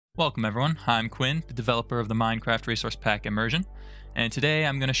Welcome everyone, I'm Quinn, the developer of the Minecraft resource pack Immersion, and today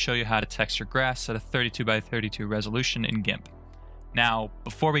I'm going to show you how to texture grass at a 32 by 32 resolution in GIMP. Now,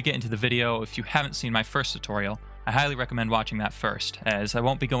 before we get into the video, if you haven't seen my first tutorial, I highly recommend watching that first, as I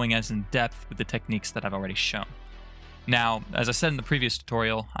won't be going as in depth with the techniques that I've already shown. Now, as I said in the previous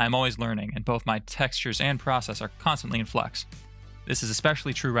tutorial, I'm always learning, and both my textures and process are constantly in flux. This is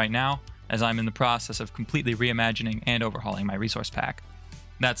especially true right now, as I'm in the process of completely reimagining and overhauling my resource pack.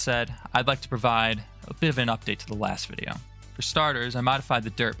 That said, I'd like to provide a bit of an update to the last video. For starters, I modified the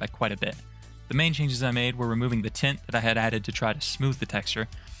dirt by quite a bit. The main changes I made were removing the tint that I had added to try to smooth the texture,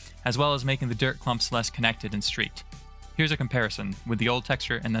 as well as making the dirt clumps less connected and streaked. Here's a comparison with the old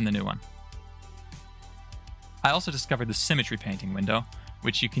texture and then the new one. I also discovered the symmetry painting window,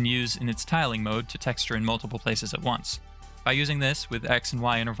 which you can use in its tiling mode to texture in multiple places at once. By using this with X and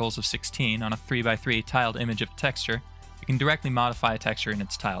Y intervals of 16 on a 3x3 tiled image of a texture, you can directly modify a texture in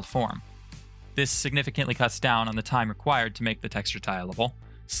its tiled form. This significantly cuts down on the time required to make the texture tileable,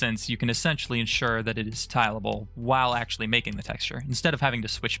 since you can essentially ensure that it is tileable while actually making the texture, instead of having to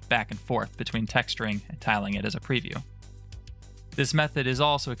switch back and forth between texturing and tiling it as a preview. This method is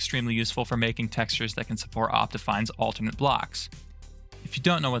also extremely useful for making textures that can support Optifine's alternate blocks. If you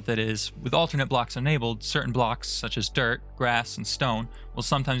don't know what that is, with alternate blocks enabled, certain blocks, such as dirt, grass, and stone, will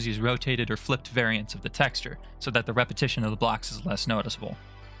sometimes use rotated or flipped variants of the texture, so that the repetition of the blocks is less noticeable.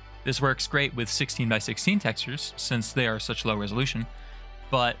 This works great with 16 by 16 textures, since they are such low resolution,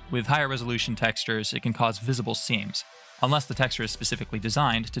 but with higher resolution textures, it can cause visible seams, unless the texture is specifically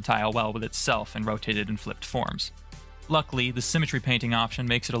designed to tile well with itself in rotated and flipped forms. Luckily, the symmetry painting option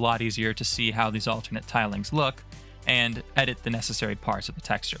makes it a lot easier to see how these alternate tilings look, and edit the necessary parts of the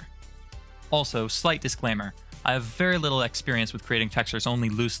texture. Also, slight disclaimer, I have very little experience with creating textures only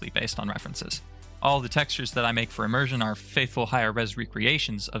loosely based on references. All the textures that I make for Immersion are faithful higher res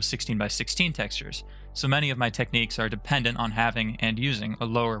recreations of 16 by 16 textures, so many of my techniques are dependent on having and using a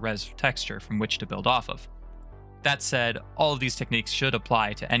lower res texture from which to build off of. That said, all of these techniques should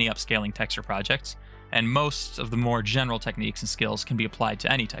apply to any upscaling texture projects, and most of the more general techniques and skills can be applied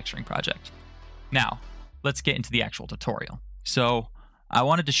to any texturing project. Now, let's get into the actual tutorial. So I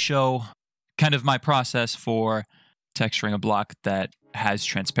wanted to show kind of my process for texturing a block that has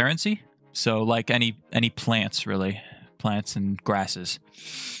transparency. So like any plants, really, plants and grasses.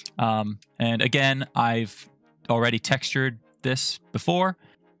 And again, I've already textured this before,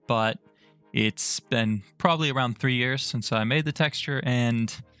 but it's been probably around 3 years since I made the texture,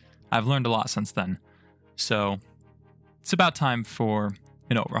 and I've learned a lot since then. So it's about time for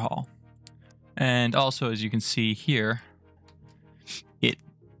an overhaul. And also, as you can see here, it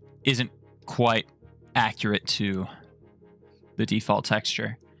isn't quite accurate to the default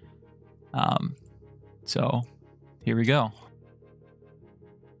texture. So here we go.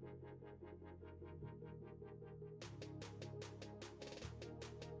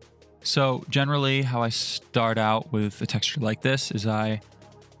 So generally, how I start out with a texture like this is as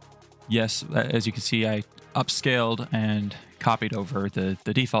you can see, I upscaled and copied over the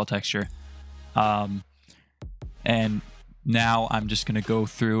default texture. And now I'm just going to go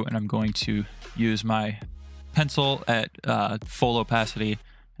through and I'm going to use my pencil at full opacity,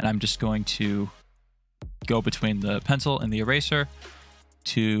 and I'm just going to go between the pencil and the eraser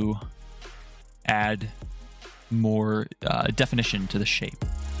to add more definition to the shape.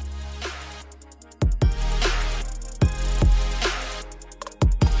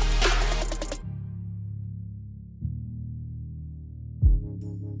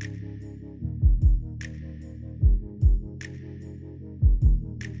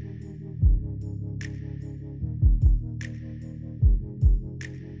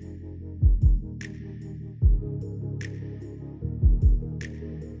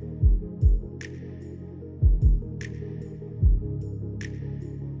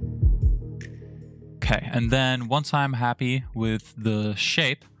 Okay, and then once I'm happy with the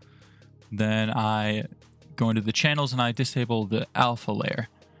shape, then I go into the channels and I disable the alpha layer.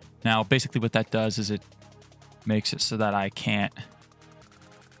 Now, basically what that does is it makes it so that I can't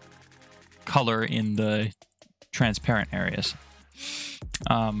color in the transparent areas.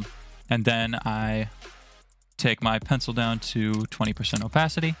 And then I take my pencil down to 20%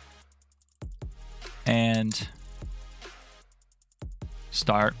 opacity and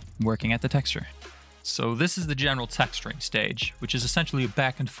start working at the texture. So this is the general texturing stage, which is essentially a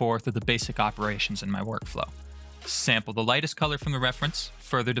back and forth of the basic operations in my workflow. Sample the lightest color from the reference,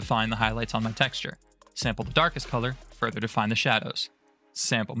 further define the highlights on my texture. Sample the darkest color, further define the shadows.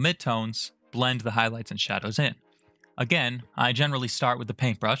 Sample midtones, blend the highlights and shadows in. Again, I generally start with the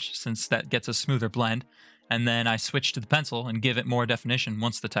paintbrush, since that gets a smoother blend, and then I switch to the pencil and give it more definition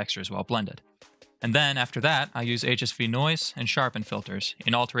once the texture is well blended. And then after that, I use HSV noise and sharpen filters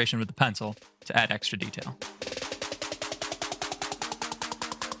in alteration with the pencil to add extra detail.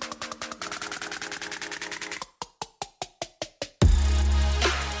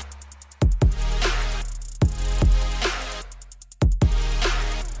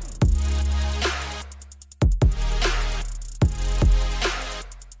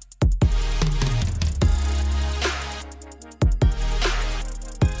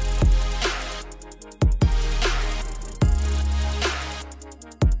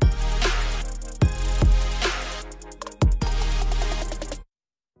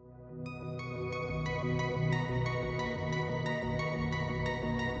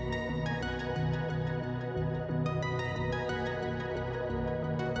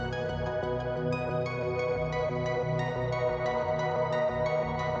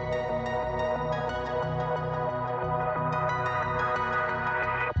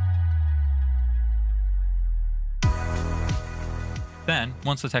 Then,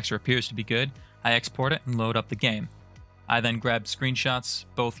 once the texture appears to be good, I export it and load up the game. I then grab screenshots,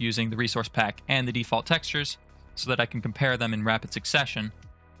 both using the resource pack and the default textures, so that I can compare them in rapid succession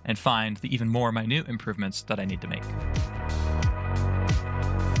and find the even more minute improvements that I need to make.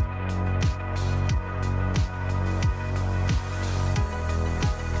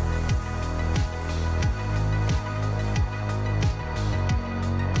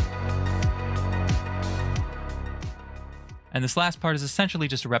 And this last part is essentially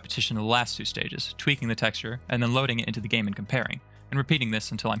just a repetition of the last two stages, tweaking the texture and then loading it into the game and comparing, and repeating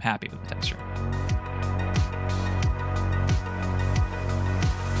this until I'm happy with the texture.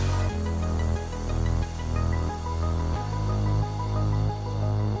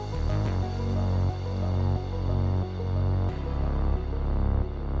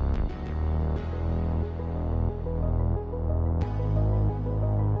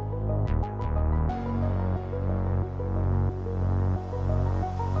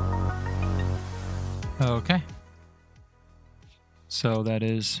 Okay, so that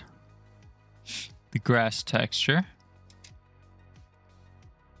is the grass texture.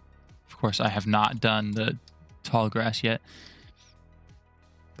 Of course, I have not done the tall grass yet,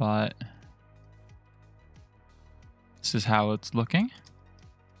 but this is how it's looking.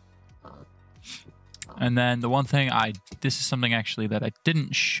 And then the one thing this is something actually that I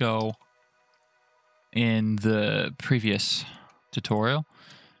didn't show in the previous tutorial,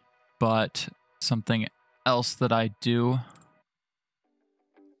 but something else that I do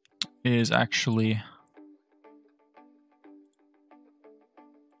is actually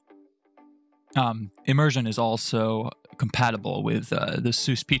Immersion is also compatible with the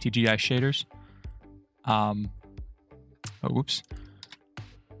SUS PTGI shaders. Oops.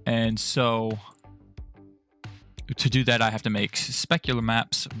 And so to do that, I have to make specular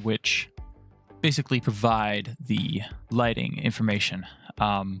maps, which basically provide the lighting information.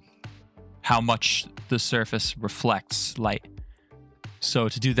 How much the surface reflects light. So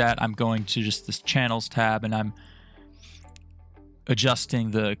to do that, I'm going to just this channels tab and I'm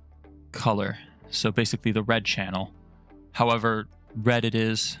adjusting the color. So basically the red channel, however red it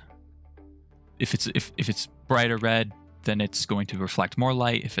is, if it's brighter red, then it's going to reflect more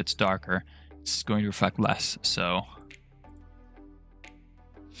light. If it's darker, it's going to reflect less. So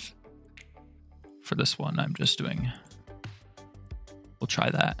for this one, I'm just doing, we'll try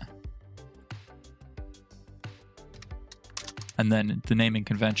that. And then the naming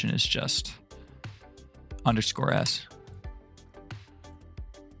convention is just _s.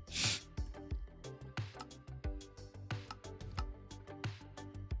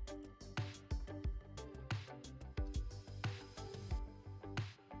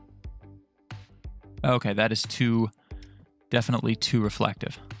 Okay, that is definitely too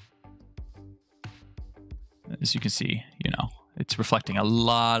reflective. As you can see, it's reflecting a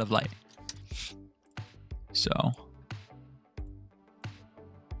lot of light. So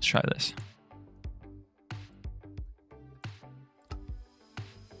let's try this.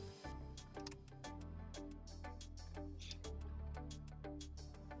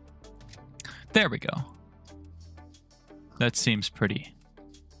 There we go. That seems pretty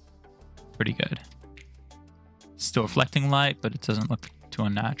good. Still reflecting light, but it doesn't look too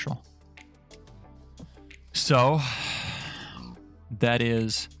unnatural. So that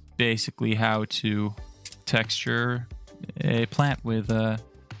is basically how to texture a plant with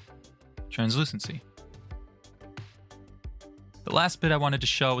translucency. The last bit I wanted to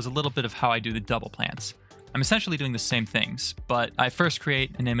show was a little bit of how I do the double plants. I'm essentially doing the same things, but I first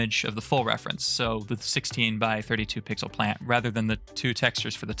create an image of the full reference, so the 16 by 32 pixel plant, rather than the two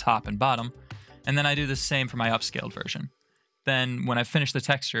textures for the top and bottom. and then I do the same for my upscaled version. Then, when I finish the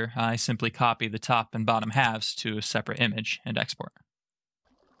texture, I simply copy the top and bottom halves to a separate image and export.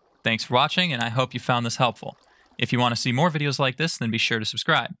 Thanks for watching, and I hope you found this helpful. If you want to see more videos like this, then be sure to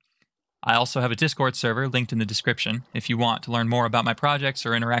subscribe. I also have a Discord server linked in the description if you want to learn more about my projects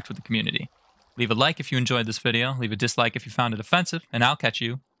or interact with the community. Leave a like if you enjoyed this video, leave a dislike if you found it offensive, and I'll catch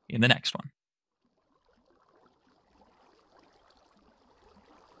you in the next one.